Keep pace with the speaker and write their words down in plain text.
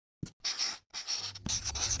The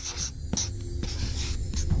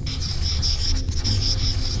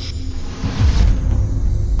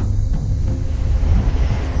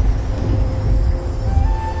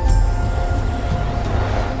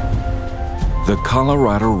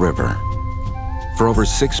Colorado River. For over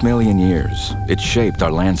 6 million years, it shaped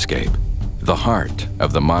our landscape, the heart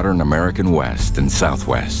of the modern American West and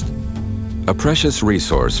Southwest. A precious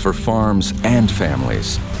resource for farms and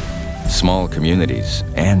families, small communities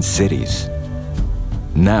and cities.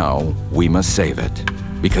 Now we must save it,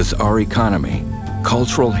 because our economy,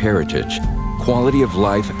 cultural heritage, quality of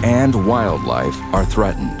life, and wildlife are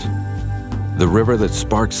threatened. The river that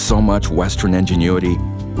sparks so much Western ingenuity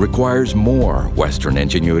requires more Western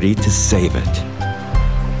ingenuity to save it.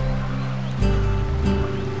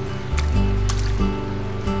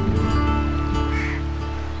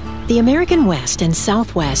 The American West and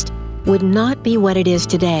Southwest would not be what it is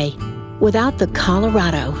today without the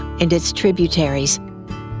Colorado and its tributaries.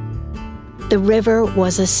 The river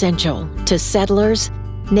was essential to settlers,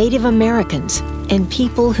 Native Americans, and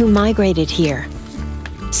people who migrated here.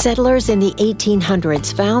 Settlers in the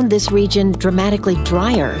 1800s found this region dramatically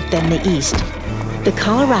drier than the East. The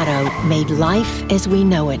Colorado made life as we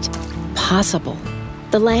know it possible.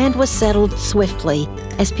 The land was settled swiftly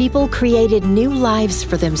as people created new lives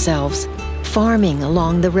for themselves, farming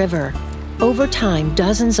along the river. Over time,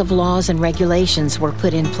 dozens of laws and regulations were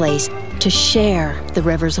put in place to share the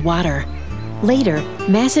river's water. Later,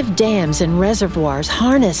 massive dams and reservoirs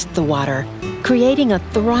harnessed the water, creating a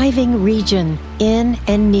thriving region in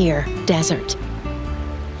and near desert.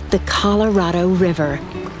 The Colorado River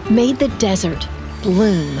made the desert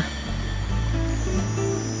bloom.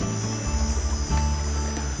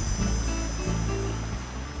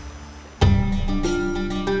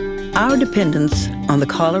 Our dependence on the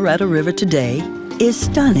Colorado River today is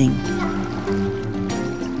stunning.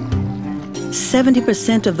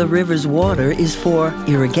 70% of the river's water is for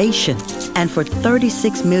irrigation, and for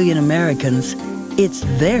 36 million Americans, it's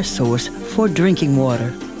their source for drinking water.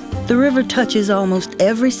 The river touches almost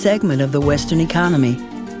every segment of the Western economy: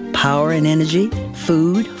 power and energy,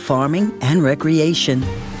 food, farming, and recreation.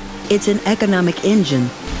 It's an economic engine,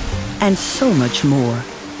 and so much more.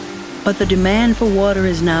 But the demand for water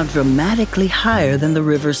is now dramatically higher than the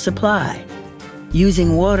river's supply.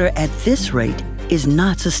 Using water at this rate is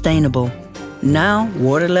not sustainable. Now,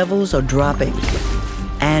 water levels are dropping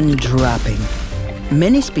and dropping.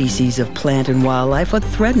 Many species of plant and wildlife are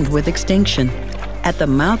threatened with extinction. At the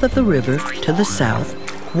mouth of the river, to the south,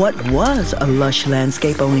 what was a lush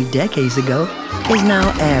landscape only decades ago is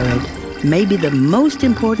now arid. Maybe the most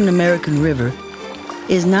important American river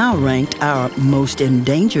is now ranked our most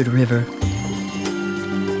endangered river.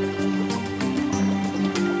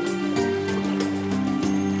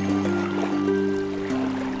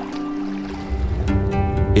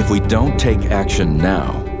 If we don't take action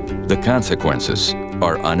now, the consequences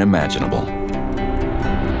are unimaginable.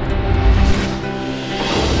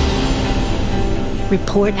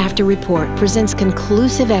 Report after report presents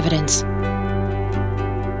conclusive evidence.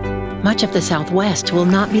 Much of the Southwest will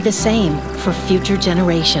not be the same for future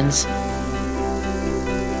generations.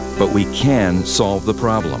 But we can solve the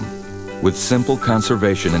problem with simple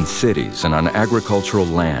conservation in cities and on agricultural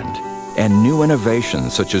land. And new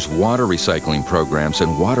innovations such as water recycling programs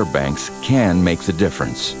and water banks can make the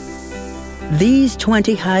difference. These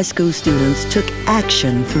 20 high school students took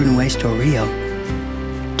action through Nuestro Rio,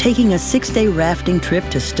 taking a 6-day rafting trip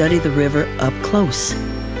to study the river up close,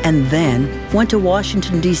 and then went to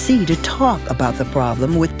Washington, D.C. to talk about the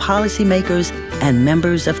problem with policymakers and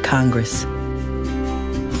members of Congress.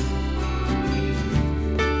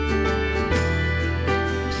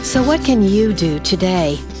 So what can you do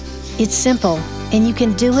today? It's simple, and you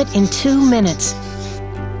can do it in 2 minutes.